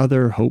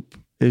other hope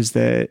is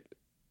that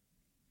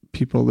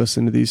people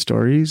listen to these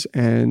stories,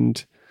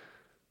 and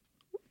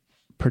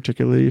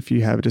particularly if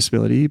you have a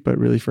disability, but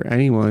really for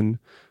anyone,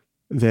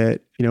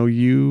 that,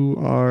 you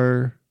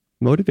are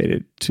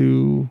motivated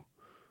to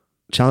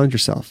challenge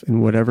yourself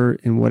in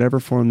whatever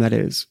form that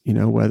is,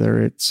 whether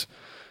it's,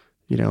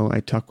 I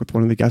talked with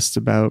one of the guests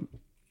about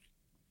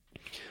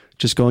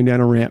just going down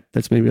a ramp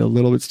that's maybe a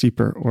little bit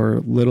steeper or a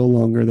little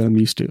longer than I'm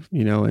used to,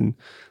 and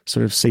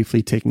sort of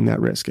safely taking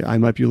that risk. I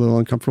might be a little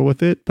uncomfortable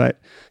with it,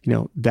 but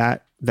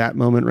that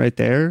moment right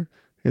there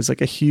is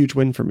like a huge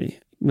win for me.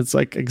 It's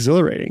like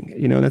exhilarating,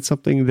 that's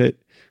something that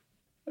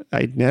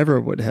I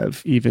never would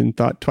have even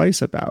thought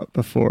twice about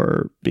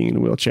before being in a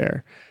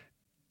wheelchair.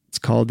 It's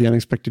called The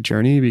Unexpected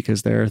Journey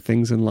because there are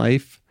things in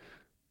life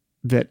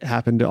that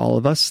happen to all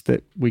of us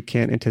that we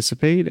can't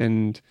anticipate.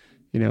 And,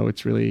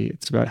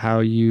 it's about how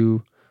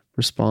you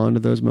respond to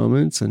those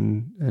moments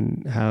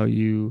and how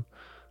you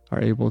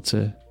are able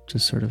to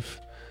just sort of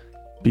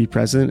be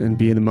present and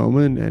be in the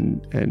moment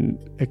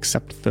and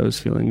accept those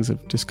feelings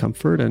of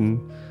discomfort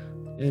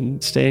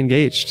and stay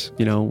engaged,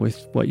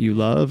 with what you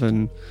love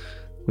and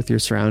with your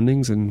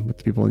surroundings and with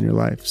the people in your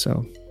life.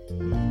 So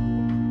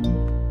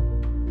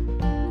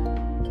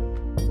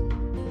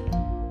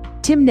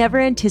Tim never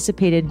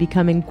anticipated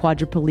becoming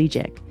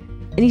quadriplegic,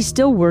 and he's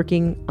still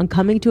working on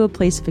coming to a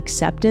place of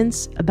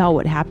acceptance about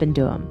what happened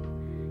to him.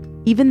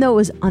 Even though it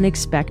was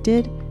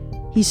unexpected,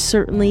 he's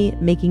certainly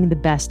making the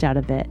best out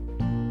of it.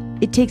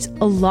 It takes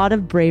a lot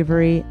of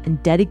bravery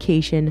and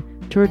dedication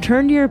to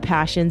return to your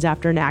passions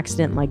after an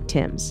accident like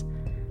Tim's.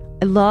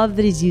 I love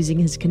that he's using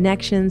his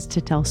connections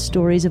to tell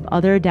stories of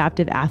other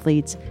adaptive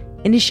athletes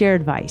and to share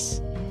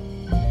advice.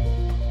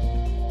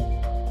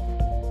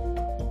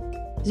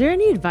 Is there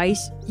any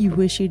advice you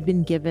wish you'd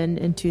been given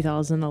in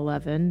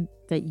 2011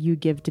 that you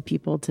give to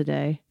people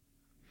today?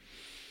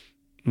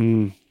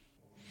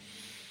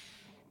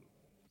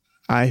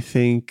 I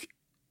think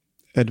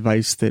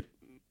advice that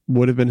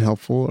would have been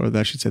helpful, or that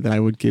I should say that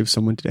I would give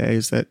someone today,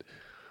 is that,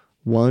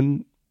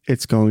 one,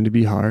 it's going to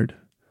be hard,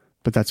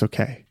 but that's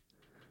okay.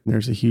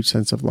 There's a huge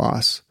sense of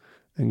loss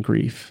and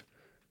grief,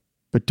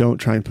 but don't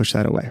try and push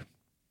that away.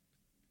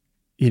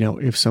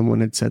 If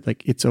someone had said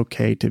like, it's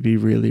okay to be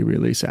really,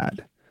 really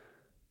sad,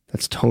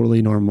 that's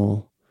totally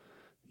normal.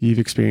 You've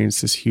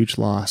experienced this huge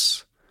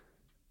loss.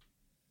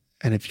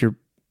 And if you're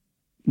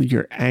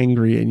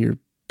angry and you're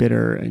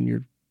bitter and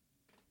you're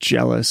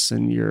jealous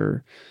and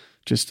you're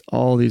just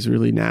all these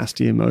really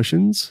nasty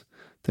emotions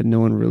that no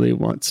one really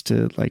wants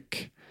to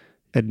like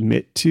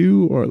admit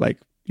to or like,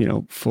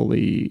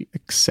 fully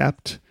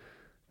accept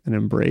and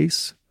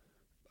embrace,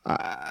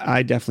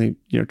 I definitely,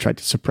 tried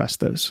to suppress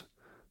those,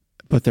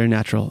 but they're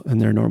natural and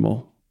they're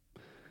normal.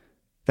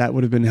 That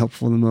would have been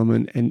helpful in the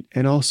moment.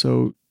 And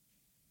also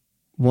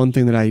one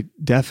thing that I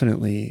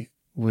definitely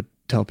would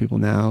tell people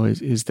now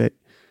is that,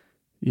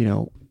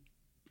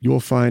 you'll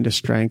find a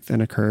strength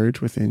and a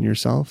courage within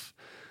yourself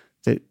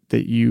that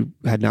you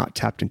had not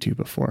tapped into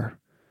before.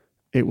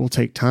 It will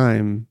take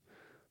time,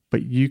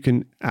 but you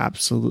can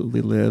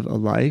absolutely live a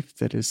life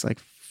that is like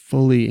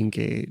fully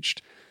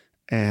engaged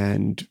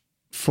and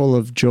full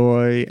of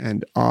joy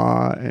and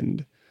awe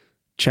and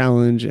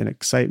challenge and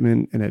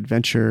excitement and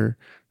adventure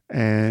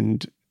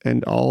and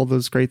all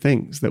those great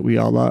things that we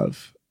all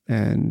love.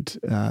 And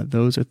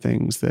those are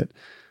things that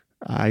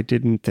I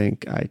didn't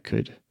think I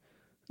could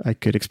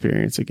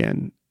experience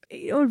again.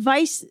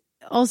 Advice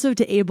also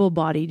to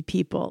able-bodied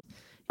people.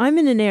 I'm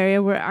in an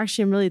area where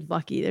actually I'm really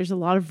lucky. There's a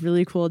lot of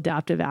really cool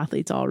adaptive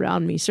athletes all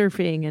around me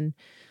surfing, and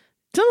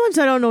sometimes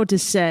I don't know what to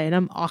say and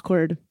I'm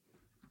awkward.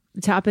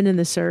 It's happened in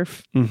the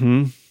surf.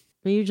 Mm-hmm.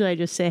 Usually I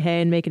just say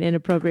hey and make an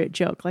inappropriate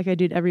joke like I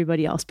do to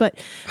everybody else. But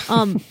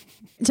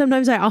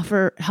sometimes I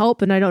offer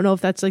help and I don't know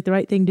if that's like the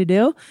right thing to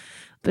do,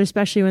 but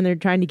especially when they're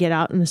trying to get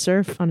out in the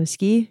surf on a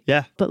ski.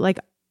 Yeah. But like,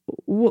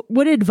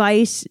 what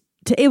advice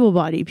to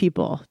able-bodied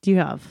people do you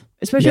have?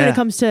 Especially when it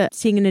comes to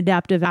seeing an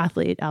adaptive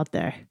athlete out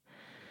there.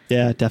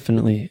 Yeah,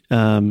 definitely.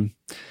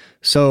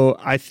 So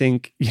I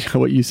think,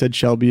 what you said,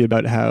 Shelby,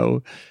 about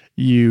how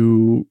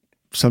you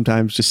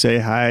sometimes just say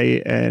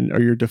hi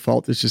or your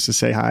default is just to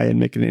say hi and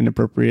make an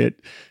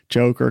inappropriate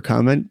joke or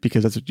comment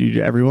because that's what you do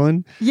to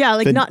everyone. Yeah,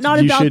 like not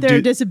about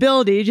their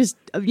disability, just,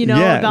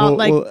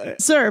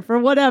 about surf or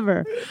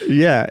whatever.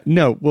 Yeah,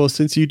 no. Well,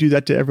 since you do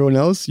that to everyone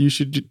else, you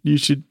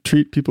should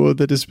treat people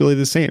with a disability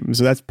the same.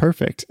 So that's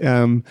perfect.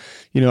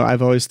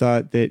 I've always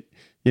thought that,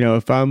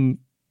 if I'm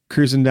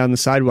cruising down the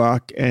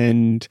sidewalk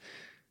and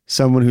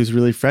someone who's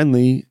really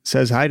friendly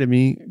says hi to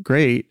me,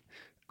 great.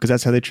 Because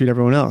that's how they treat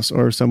everyone else.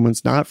 Or if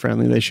someone's not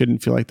friendly, they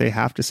shouldn't feel like they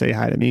have to say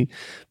hi to me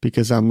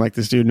because I'm like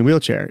this dude in a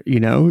wheelchair,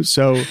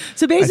 So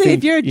basically,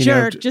 if you're a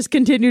jerk, just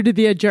continue to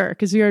be a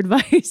jerk is your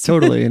advice.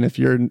 Totally. And if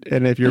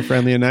you're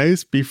friendly and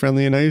nice, be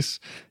friendly and nice,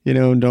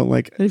 and don't feel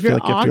like you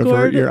have to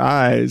avert your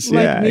eyes.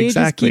 Like yeah, me,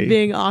 exactly. Just keep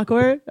being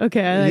awkward.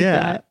 Okay, I like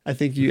that. I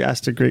think you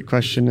asked a great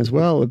question as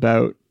well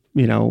about,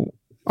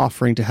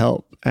 offering to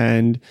help.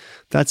 And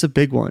that's a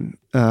big one.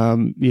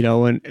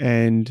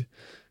 And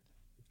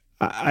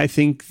I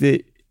think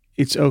that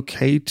it's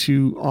okay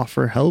to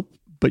offer help,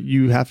 but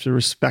you have to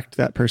respect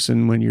that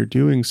person when you're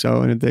doing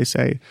so. And if they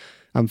say,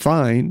 I'm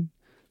fine,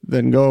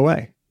 then go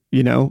away.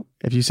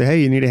 If you say,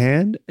 hey, you need a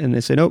hand? And they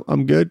say, nope,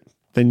 I'm good.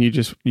 Then you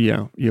just,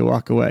 you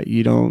walk away.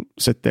 You don't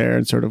sit there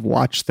and sort of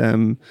watch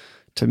them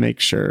to make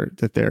sure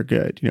that they're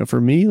good.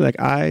 For me, like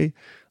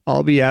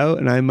I'll be out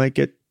and I might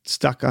get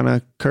stuck on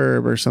a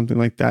curb or something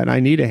like that. And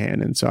I need a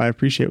hand. And so I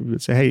appreciate when people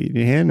say, hey, you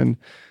need a hand? And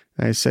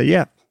I say,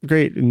 yeah.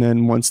 Great. And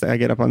then once I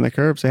get up on the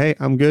curb, say, hey,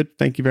 I'm good.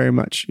 Thank you very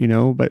much.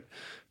 But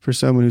for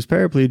someone who's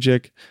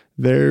paraplegic,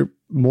 they're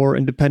more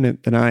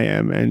independent than I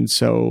am. And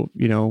so,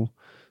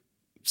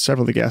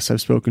 several of the guests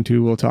I've spoken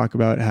to will talk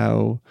about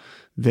how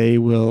they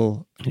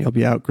will,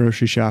 be out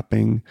grocery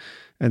shopping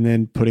and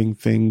then putting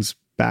things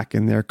back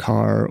in their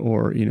car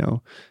or,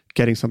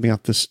 getting something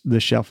off the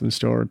shelf in the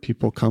store and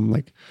people come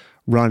like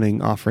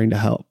running, offering to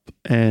help.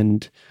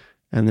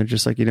 And they're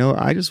just like,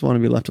 I just want to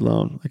be left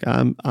alone. Like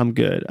I'm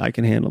good. I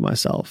can handle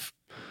myself.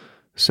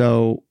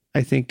 So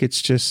I think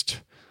it's just,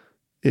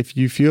 if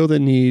you feel the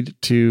need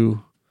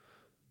to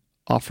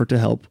offer to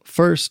help,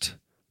 first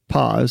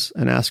pause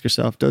and ask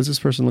yourself, does this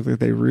person look like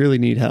they really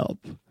need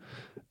help?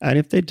 And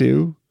if they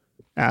do,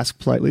 ask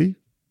politely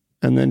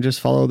and then just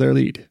follow their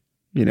lead,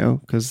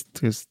 because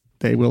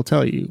they will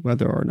tell you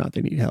whether or not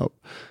they need help.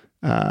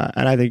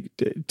 And I think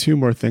two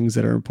more things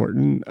that are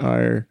important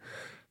are,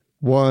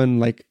 one,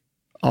 like,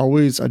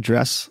 always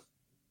address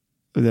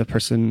the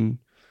person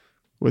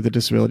with a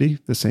disability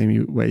the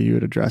same way you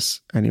would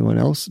address anyone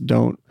else.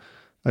 Don't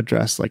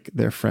address like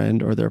their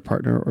friend or their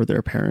partner or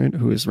their parent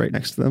who is right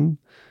next to them.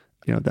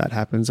 That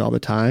happens all the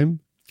time.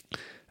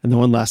 And the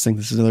one last thing,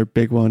 this is another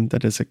big one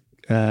that is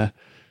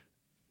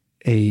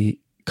a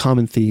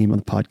common theme on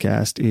the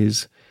podcast,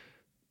 is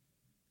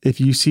if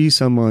you see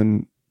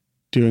someone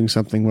doing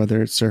something,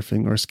 whether it's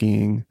surfing or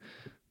skiing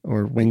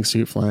or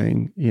wingsuit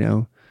flying,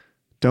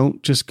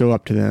 don't just go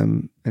up to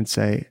them and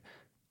say,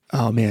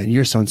 oh man,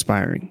 you're so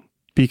inspiring,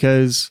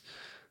 because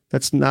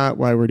that's not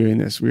why we're doing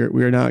this.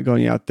 We're not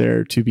going out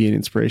there to be an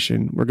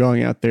inspiration. We're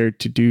going out there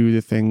to do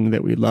the thing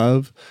that we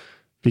love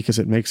because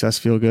it makes us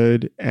feel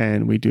good,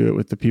 and we do it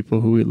with the people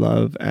who we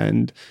love,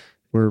 and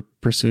we're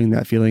pursuing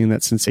that feeling and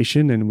that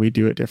sensation, and we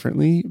do it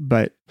differently.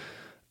 But,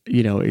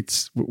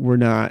 we're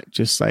not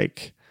just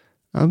like,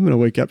 I'm going to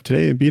wake up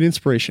today and be an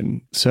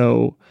inspiration.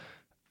 So,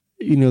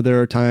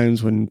 there are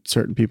times when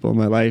certain people in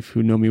my life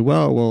who know me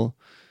well will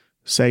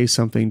say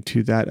something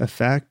to that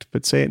effect,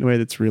 but say it in a way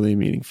that's really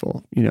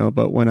meaningful,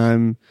 But when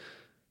I'm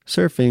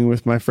surfing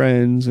with my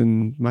friends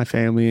and my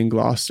family in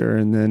Gloucester,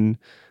 and then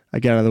I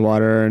get out of the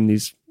water and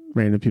these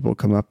random people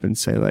come up and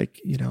say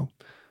like,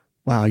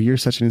 wow, you're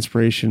such an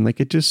inspiration. Like,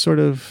 it just sort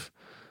of,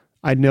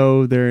 I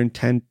know their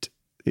intent,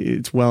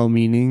 it's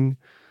well-meaning,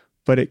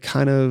 but it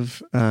kind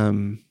of,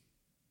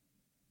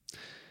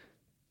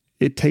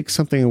 it takes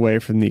something away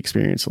from the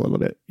experience a little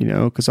bit,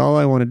 because all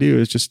I want to do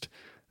is just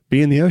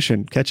be in the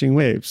ocean catching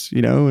waves,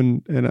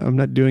 and I'm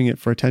not doing it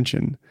for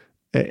attention.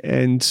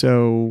 And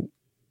so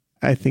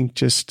I think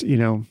just,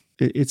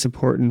 it's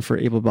important for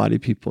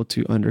able-bodied people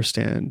to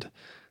understand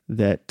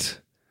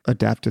that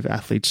adaptive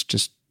athletes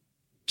just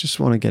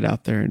want to get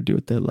out there and do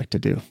what they like to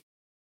do.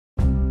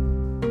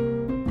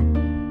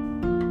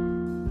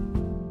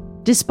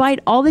 Despite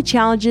all the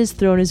challenges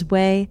thrown his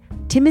way,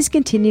 Tim is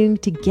continuing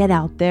to get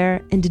out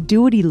there and to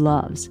do what he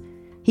loves.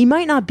 He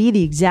might not be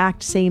the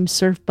exact same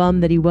surf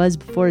bum that he was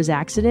before his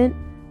accident,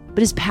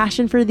 but his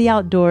passion for the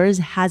outdoors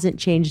hasn't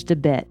changed a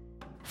bit.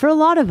 For a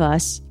lot of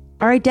us,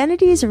 our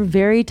identities are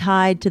very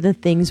tied to the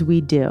things we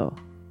do.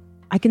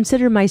 I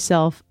consider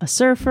myself a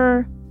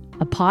surfer,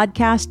 a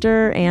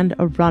podcaster, and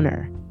a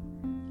runner.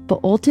 But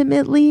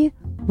ultimately,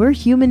 we're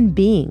human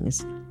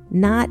beings,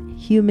 not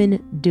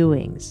human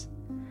doings.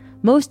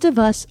 Most of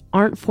us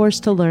aren't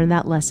forced to learn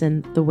that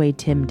lesson the way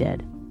Tim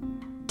did.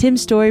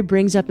 Tim's story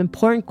brings up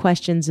important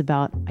questions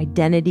about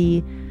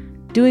identity,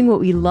 doing what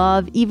we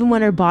love even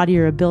when our body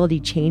or ability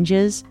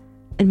changes,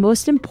 and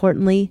most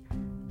importantly,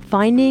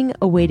 finding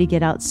a way to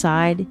get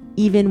outside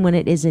even when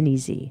it isn't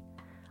easy.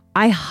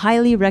 I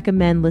highly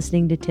recommend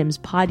listening to Tim's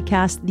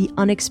podcast, The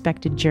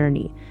Unexpected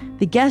Journey.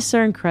 The guests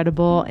are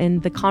incredible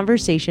and the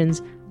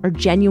conversations are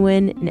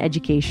genuine and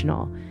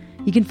educational.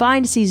 You can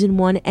find season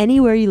 1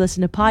 anywhere you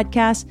listen to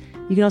podcasts.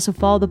 You can also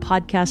follow the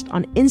podcast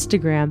on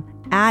Instagram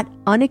at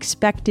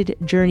Unexpected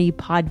Journey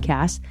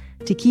Podcast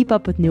to keep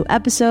up with new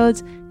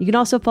episodes. You can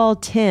also follow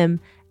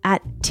Tim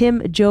at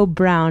Tim Joe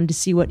Brown to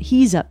see what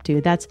he's up to.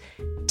 That's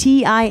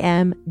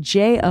TimJoBrown.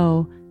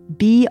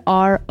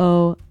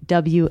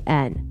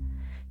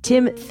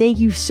 Tim, thank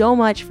you so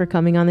much for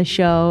coming on the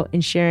show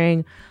and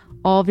sharing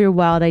all of your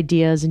wild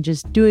ideas and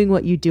just doing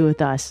what you do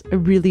with us. I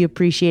really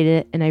appreciate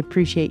it, and I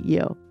appreciate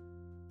you.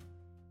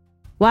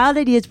 Wild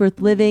Ideas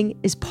Worth Living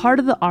is part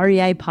of the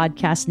REI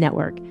Podcast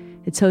Network.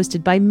 It's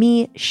hosted by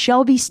me,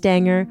 Shelby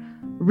Stanger,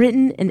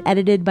 written and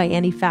edited by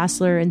Annie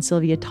Fassler and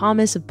Sylvia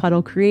Thomas of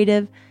Puddle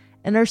Creative,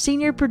 and our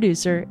senior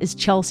producer is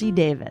Chelsea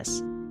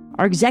Davis.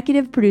 Our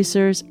executive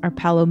producers are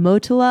Paolo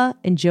Motola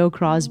and Joe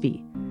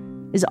Crosby.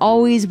 As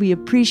always, we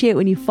appreciate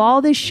when you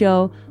follow this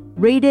show,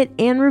 rate it,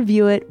 and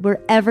review it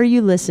wherever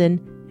you listen.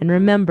 And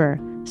remember,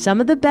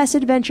 some of the best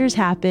adventures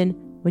happen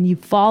when you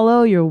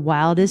follow your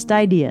wildest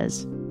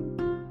ideas.